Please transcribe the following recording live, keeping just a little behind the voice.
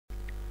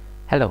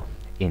Hello,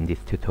 in this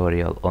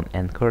tutorial on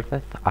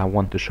Ncurses I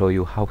want to show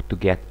you how to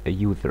get a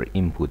user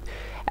input,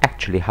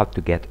 actually how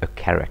to get a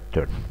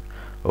character.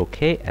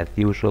 Okay, as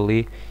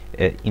usually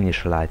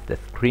initialize the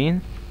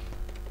screen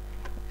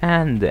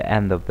and the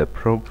end of the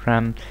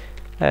program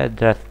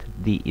just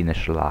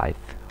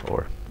deinitialize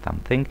or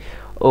something.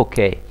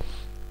 Okay,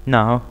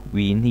 now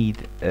we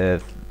need a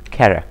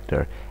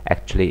character.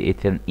 Actually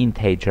it's an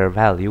integer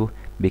value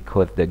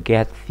because the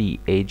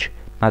getch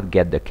not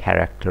get the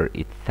character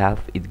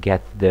itself, it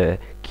gets the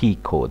key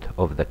code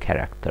of the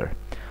character,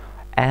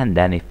 and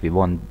then if we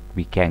want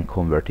we can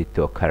convert it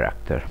to a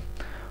character.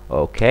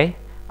 Okay,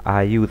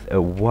 I use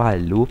a while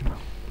loop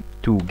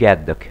to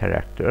get the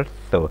character,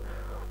 so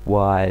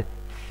while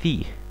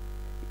c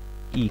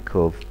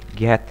equals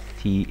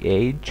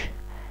getch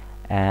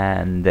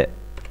and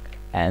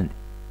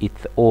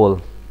it's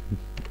all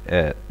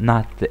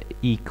not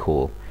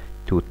equal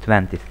to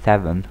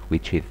 27,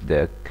 which is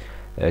the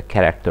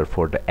character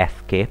for the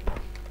escape.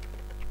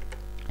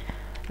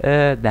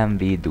 Then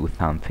we do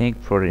something,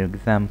 for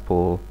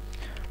example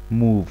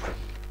move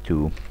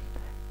to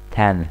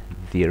 10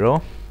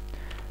 0.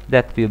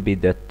 That will be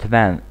the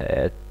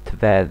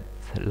 12th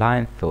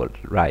line, so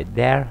right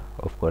there,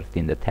 of course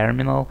in the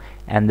terminal,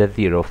 and the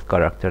 0th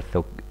character,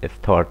 so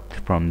start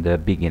from the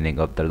beginning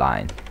of the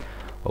line.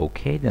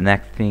 Okay, the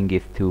next thing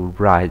is to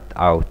write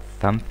out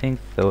something,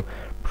 so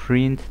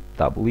print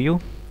w,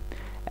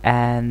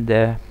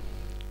 and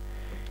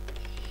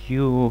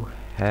you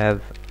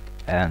have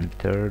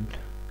entered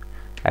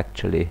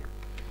actually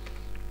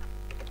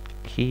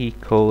key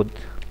code,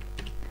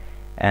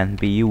 and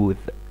we use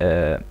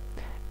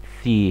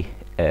C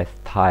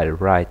style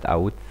write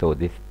out, so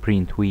this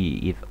print v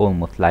is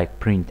almost like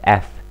print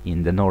f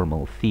in the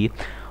normal C,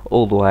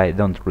 although I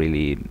don't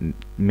really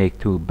make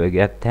too big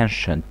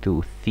attention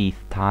to C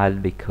style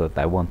because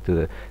I want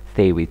to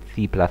stay with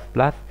C++,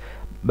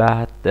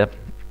 but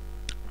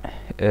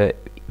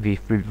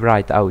if we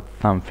write out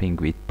something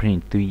with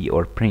print v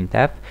or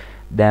printf,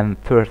 then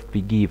first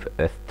we give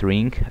a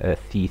string, a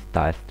C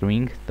style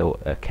string, so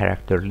a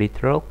character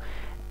literal,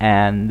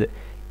 and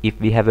if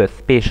we have a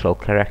special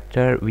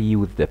character we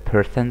use the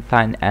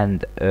 %,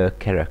 and a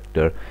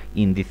character,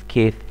 in this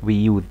case we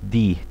use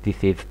d,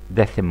 this is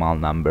decimal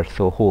number,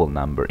 so whole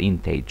number,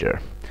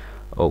 integer.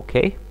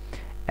 Okay,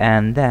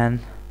 and then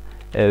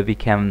we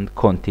can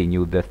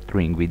continue the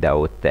string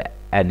without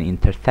an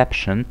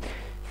interception,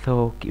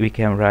 so we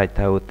can write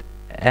out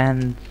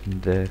and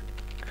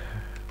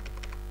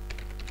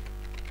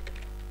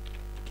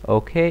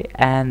okay,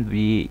 and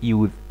we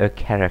use a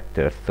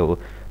character, so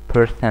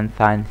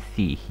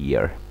 %C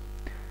here,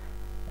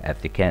 as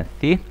you can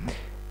see.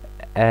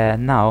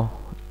 Now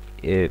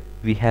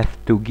we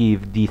have to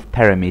give these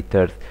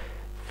parameters,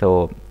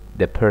 so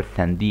the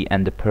 %d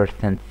and the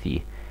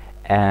 %c,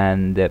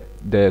 and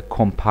the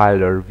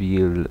compiler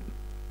will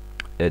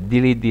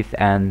delete this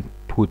and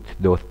put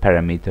those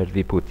parameters.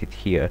 We put it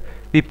here,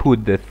 we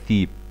put the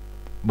C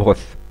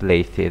both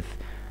places,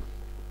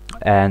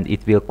 and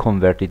it will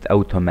convert it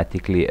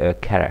automatically a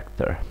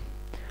character.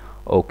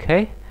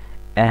 Okay,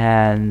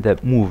 and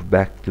move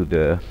back to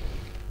the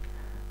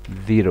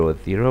 0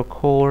 0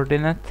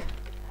 coordinate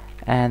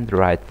and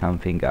write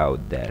something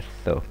out there,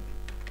 so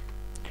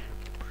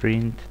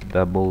print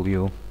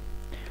w,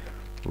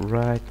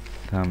 write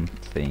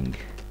something.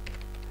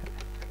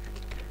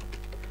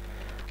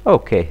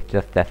 Okay,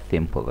 just as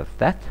simple as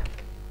that,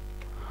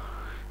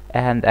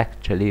 and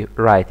actually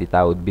write it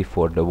out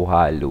before the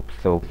while loop,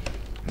 so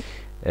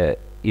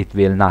it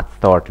will not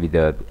start with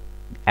a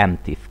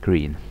empty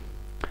screen.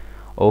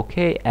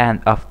 Okay,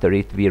 and after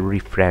it we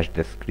refresh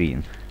the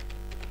screen.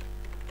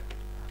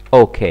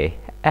 Okay,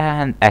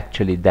 and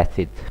actually that's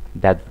it,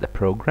 that's the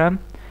program.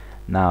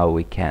 Now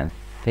we can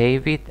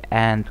save it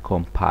and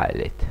compile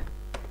it.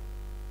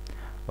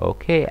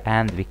 Okay,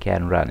 and we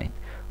can run it.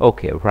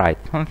 Okay, write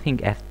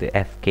something as the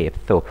escape,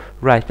 so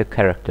write the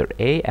character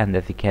A, and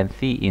as you can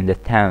see in the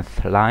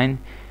 10th line,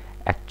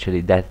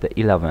 actually that's the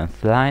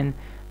 11th line,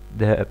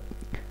 the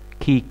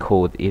key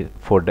code is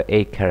for the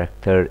A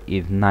character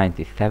is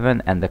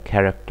 97 and the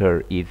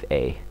character is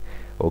A.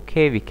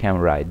 Okay, we can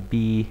write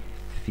B,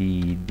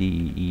 C,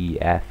 D, E,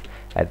 F.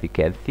 As you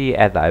can see,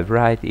 as I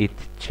write it,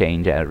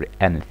 change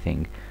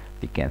anything.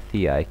 You can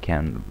see I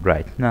can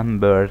write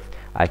numbers,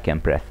 I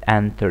can press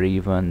enter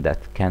even,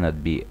 that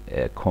cannot be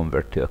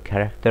converted to a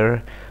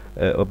character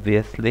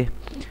obviously.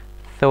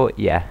 So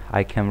yeah,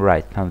 I can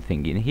write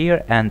something in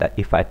here, and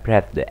if I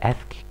press the S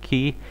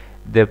key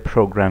the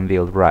program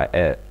will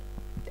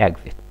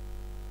exit.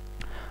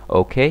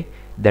 Okay,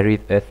 there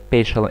is a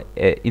special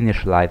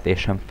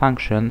initialization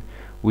function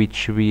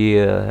which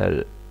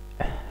will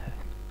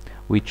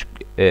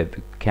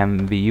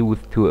can be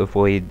used to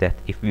avoid that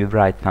if we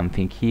write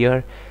something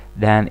here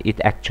then it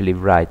actually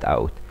write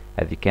out.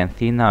 As you can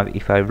see now,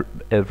 if I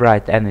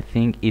write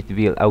anything it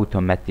will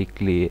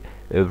automatically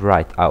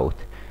write out.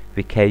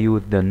 We can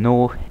use the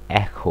no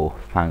echo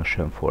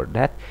function for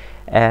that.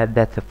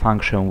 That's a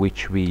function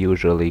which we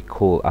usually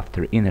call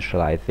after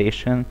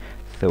initialization,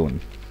 so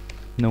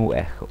no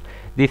echo.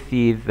 This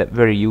is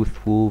very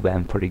useful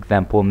when, for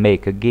example,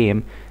 make a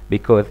game,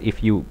 because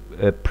if you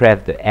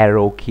press the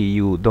arrow key,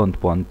 you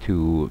don't want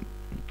to,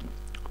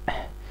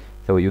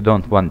 so you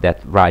don't want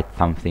that write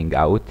something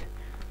out.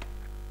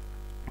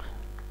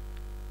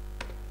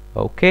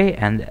 Okay,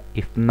 and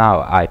if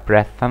now I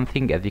press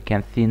something, as you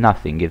can see,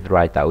 nothing is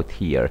right out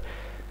here,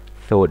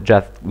 so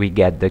just we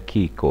get the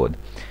key code.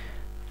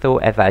 So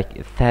as I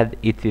said,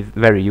 it is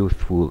very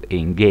useful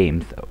in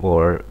games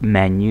or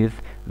menus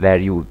where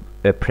you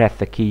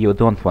press a key, you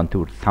don't want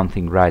to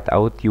something right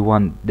out, you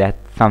want that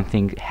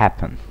something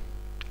happen.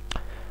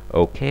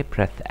 Okay,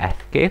 press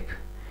escape,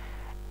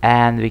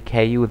 and we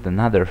can use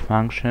another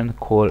function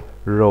called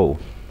row,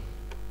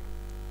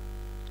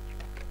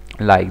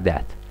 like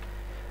that.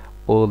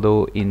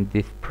 Although in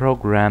this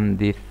program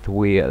this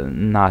will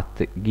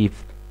not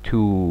give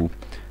too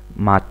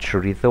much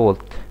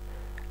result,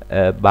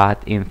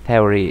 but in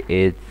theory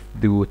it's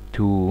due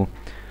to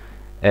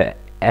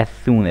as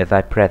soon as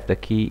I press the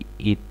key,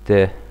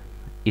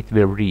 it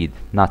will read,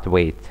 not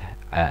wait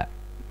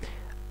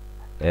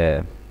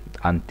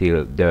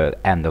until the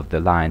end of the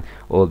line,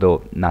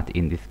 although not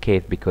in this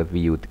case because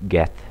we would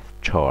get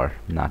char,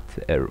 not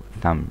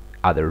some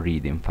other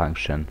reading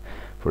function,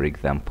 for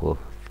example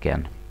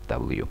scan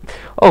W.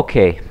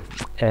 Okay,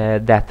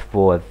 that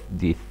was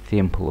this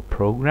simple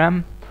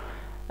program,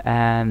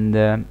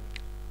 and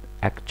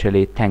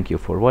actually thank you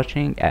for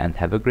watching and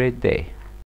have a great day.